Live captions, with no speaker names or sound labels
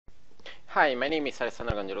Hi, my name is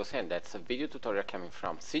Alessandro Gangelosi and that's a video tutorial coming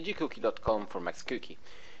from cgcookie.com for Max Cookie.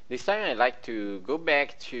 This time I'd like to go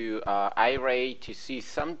back to iRay to see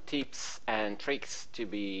some tips and tricks to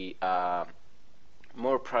be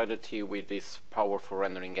more productive with this powerful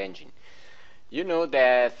rendering engine. You know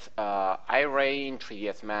that iRay in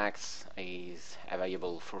 3ds Max is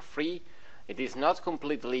available for free. It is not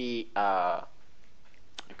completely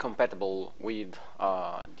compatible with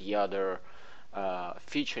the other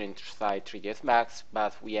feature inside 3ds Max,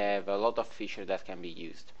 but we have a lot of features that can be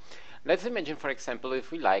used. Let's imagine, for example, if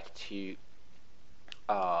we like to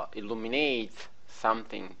illuminate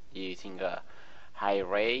something using a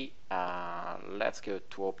iRay. Let's go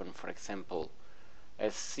to open, for example,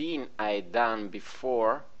 a scene I done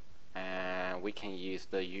before, and we can use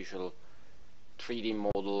the usual 3D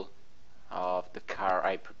model of the car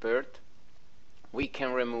I prepared. We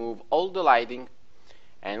can remove all the lighting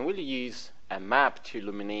and we'll use a map to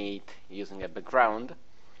illuminate using a background,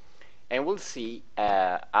 and we'll see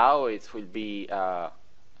how it will be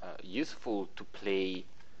useful to play.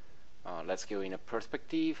 Let's go in a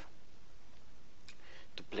perspective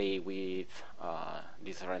to play with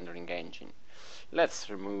this rendering engine. Let's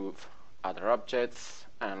remove other objects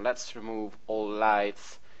and let's remove all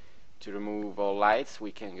lights. To remove all lights,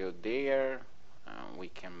 we can go there and we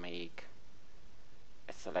can make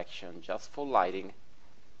a selection just for lighting.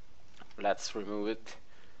 Let's remove it.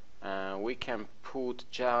 We can put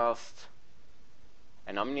just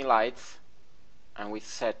an omni lights and we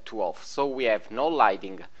set to off, so we have no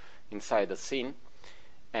lighting inside the scene.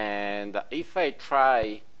 And if I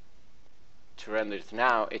try to render it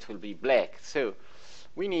now, it will be black. So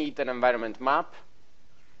we need an environment map.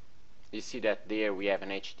 You see that there we have an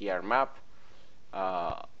HDR map.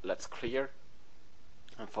 Let's clear,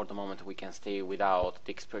 and for the moment we can stay without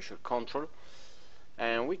the exposure control,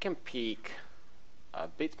 and we can pick a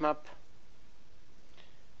bitmap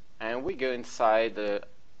and we go inside the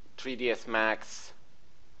 3ds Max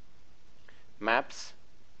maps.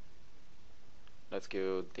 Let's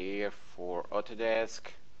go there for Autodesk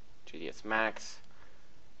 3ds Max.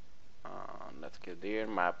 Let's go there,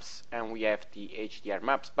 maps, and we have the HDR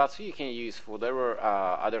maps, but you can use for whatever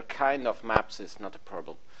other kind of maps, is not a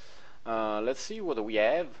problem. Let's see what we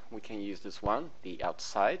have. We can use this one, the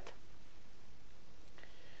outside.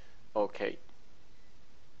 Okay,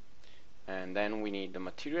 and then we need the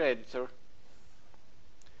material editor.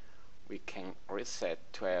 We can reset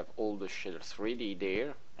to have all the shaders ready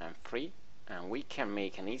there and free, and we can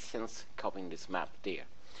make an instance copying this map there.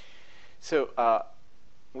 So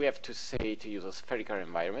we have to say to use a spherical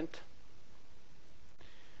environment,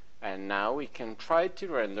 and now we can try to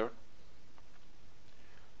render.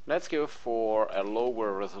 Let's go for a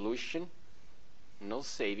lower resolution, no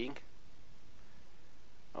saving.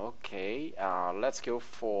 Okay, let's go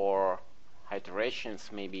for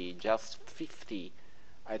iterations, maybe just 50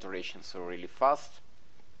 iterations, so really fast.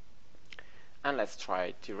 And let's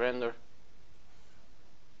try to render.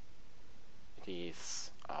 It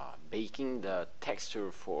is baking the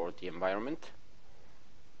texture for the environment,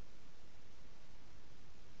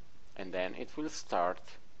 and then it will start.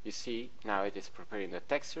 You see, now it is preparing the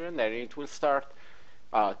texture, and then it will start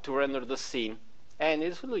to render the scene. And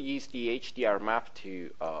it will use the HDR map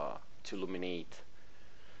to illuminate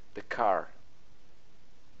the car.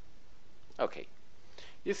 Okay,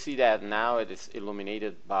 you see that now it is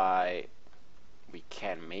illuminated by, we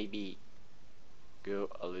can maybe go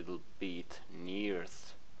a little bit near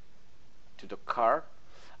to the car.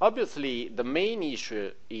 Obviously, the main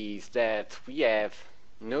issue is that we have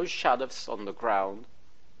no shadows on the ground,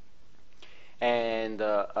 and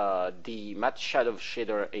the matte shadow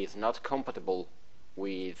shader is not compatible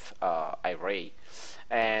with iRay.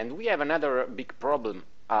 And we have another big problem.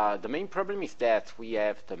 The main problem is that we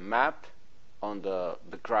have the map on the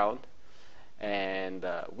background, and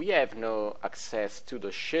we have no access to the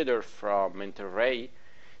shader from NVidia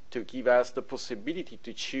to give us the possibility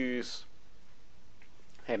to choose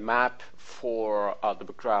a map for the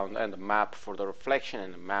background, and a map for the reflection,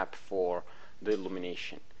 and a map for the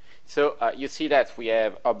illumination. So you see that we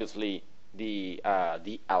have obviously the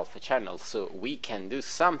alpha channel, so we can do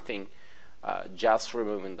something just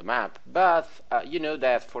removing the map, but you know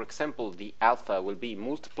that, for example, the alpha will be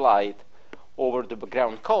multiplied over the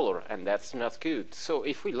background color, and that's not good. So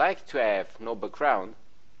if we like to have no background,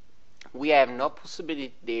 we have no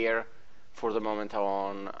possibility there for the moment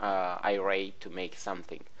on iRay to make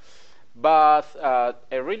something. But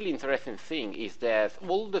a really interesting thing is that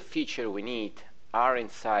all the features we need are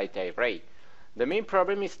inside iRay. The main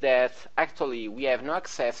problem is that actually we have no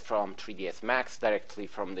access from 3ds Max directly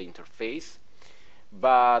from the interface,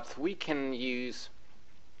 but we can use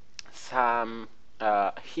some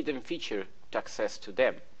hidden feature to access to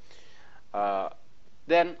them.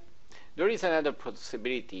 Then there is another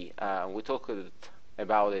possibility. We talked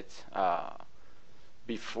about it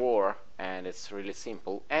before, and it's really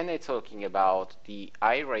simple. And it's talking about the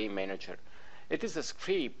iRay manager. It is a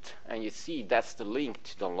script, and you see that's the link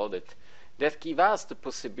to download it, that give us the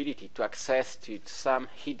possibility to access to some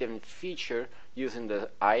hidden feature using the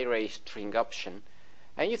iRay string option.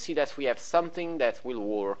 And you see that we have something that will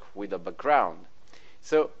work with the background.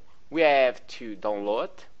 So we have to download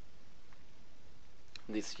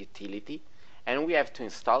this utility, and we have to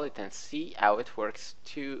install it and see how it works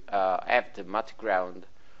to have the matte ground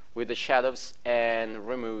with the shadows and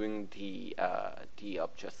removing the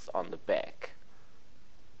objects on the back.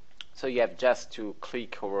 So you have just to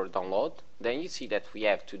click over download. Then you see that we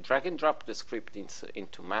have to drag and drop the script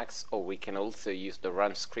into Max, or we can also use the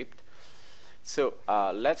run script. So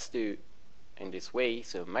let's do in this way.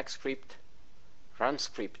 So Max script, run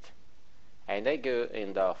script, and I go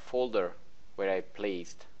in the folder where I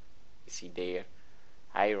placed, you see there,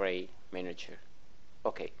 iRay manager.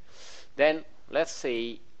 Okay, then let's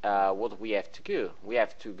say what we have to do. We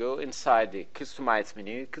have to go inside the customize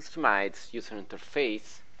menu, customize user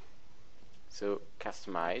interface. So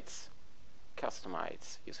customize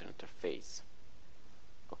user interface.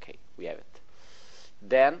 Okay, we have it.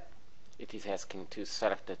 Then it is asking to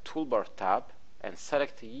select the toolbar tab and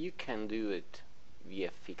select. You can do it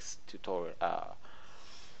via fixed tutorial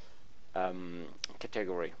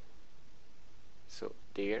category. So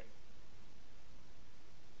there.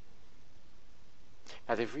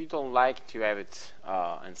 But if we don't like to have it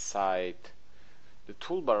inside the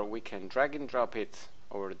toolbar, we can drag and drop it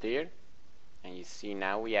over there, and you see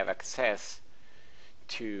now we have access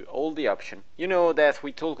to all the options. You know that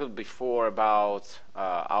we talked before about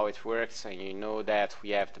how it works, and you know that we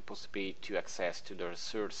have the possibility to access to the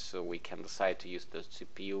resource, so we can decide to use the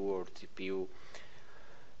CPU or TPU.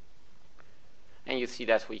 And you see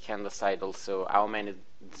that we can decide also how many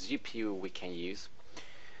GPU we can use.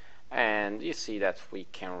 And you see that we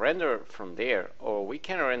can render from there, or we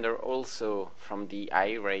can render also from the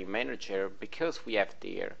iRay manager, because we have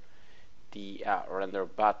there the render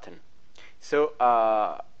button. So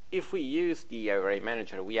if we use the iRay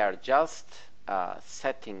manager, we are just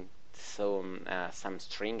setting some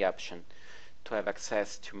string option to have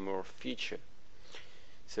access to more feature.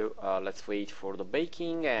 So let's wait for the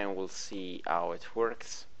baking, and we'll see how it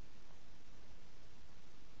works.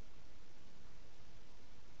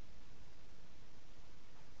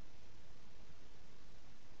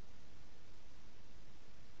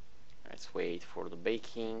 Let's wait for the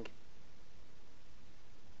baking.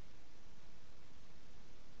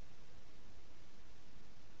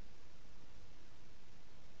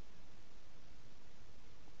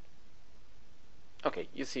 Okay,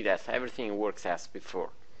 you see that everything works as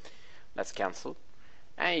before. Let's cancel,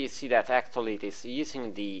 and you see that actually it is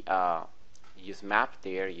using the use map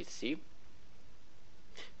there, you see.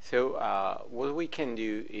 So what we can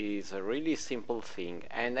do is a really simple thing,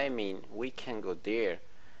 and I mean we can go there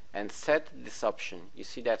and set this option. You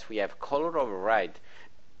see that we have color override.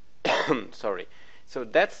 Sorry. So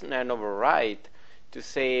that's an override to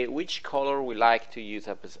say which color we like to use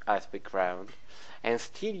as background, and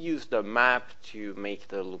still use the map to make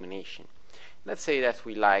the illumination. Let's say that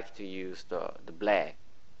we like to use the black.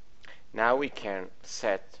 Now we can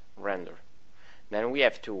set render. Then we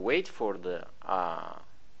have to wait for the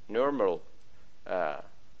normal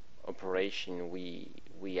operation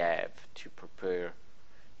we have to prepare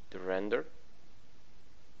the render.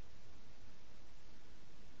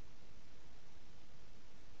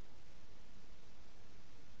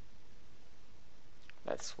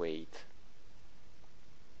 Let's wait.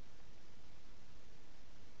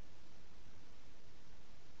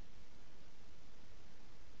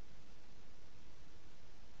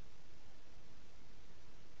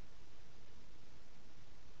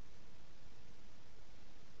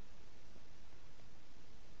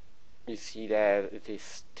 You see that it is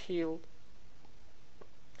still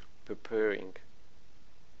preparing.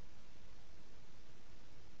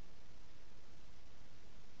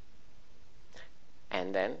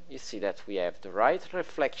 And then you see that we have the right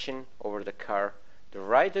reflection over the car, the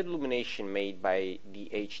right illumination made by the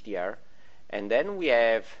HDR, and then we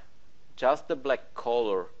have just the black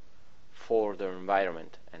color for the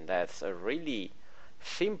environment. And that's a really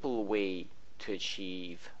simple way to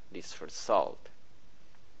achieve this result.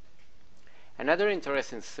 Another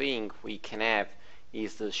interesting thing we can have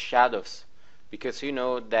is the shadows, because you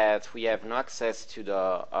know that we have no access to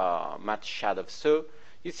the matte shadows. So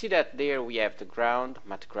you see that there we have the ground,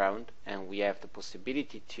 matte ground, and we have the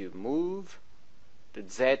possibility to move the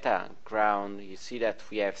zeta ground, you see that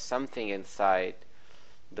we have something inside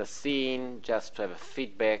the scene just to have a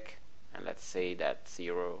feedback, and let's say that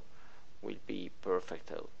 0 will be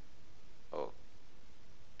perfect.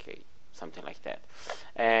 Okay, something like that.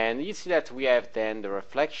 And you see that we have then the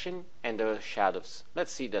reflection and the shadows.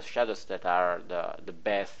 Let's see the shadows that are the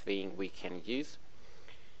best thing we can use.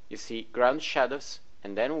 You see ground shadows,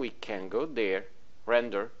 and then we can go there,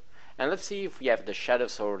 render, and let's see if we have the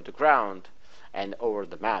shadows over the ground and over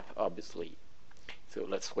the map, obviously. So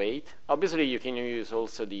let's wait. Obviously you can use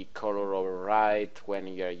also the color override when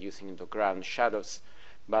you are using the ground shadows,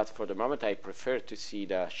 but for the moment I prefer to see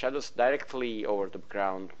the shadows directly over the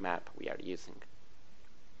ground map we are using.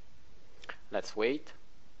 Let's wait.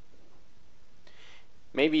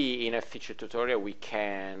 Maybe in a future tutorial we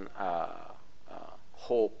can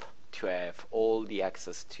hope to have all the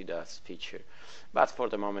access to this feature, but for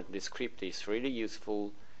the moment the script is really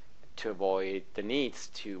useful to avoid the needs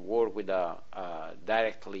to work with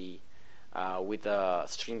directly with a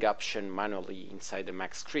string option manually inside the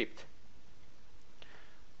Mac script.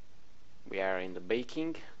 We are in the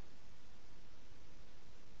baking,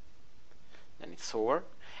 then it's over,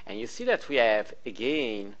 and you see that we have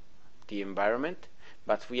again the environment,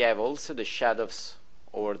 but we have also the shadows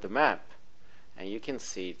over the map, and you can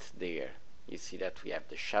see it there. You see that we have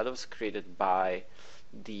the shadows created by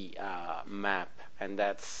the map, and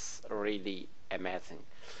that's really amazing.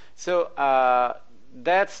 So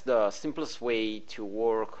that's the simplest way to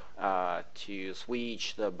work to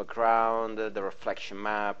switch the background, the reflection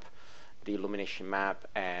map, the illumination map,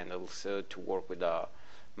 and also to work with the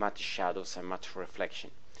matte shadows and matte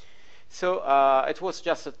reflection. So it was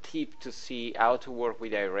just a tip to see how to work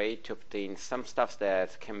with iRay to obtain some stuff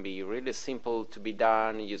that can be really simple to be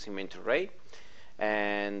done using Mentor-Ray.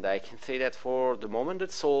 And I can say that for the moment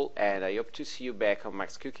that's all, and I hope to see you back on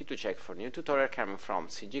Max Cookie to check for new tutorial coming from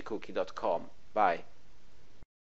cgcookie.com. Bye.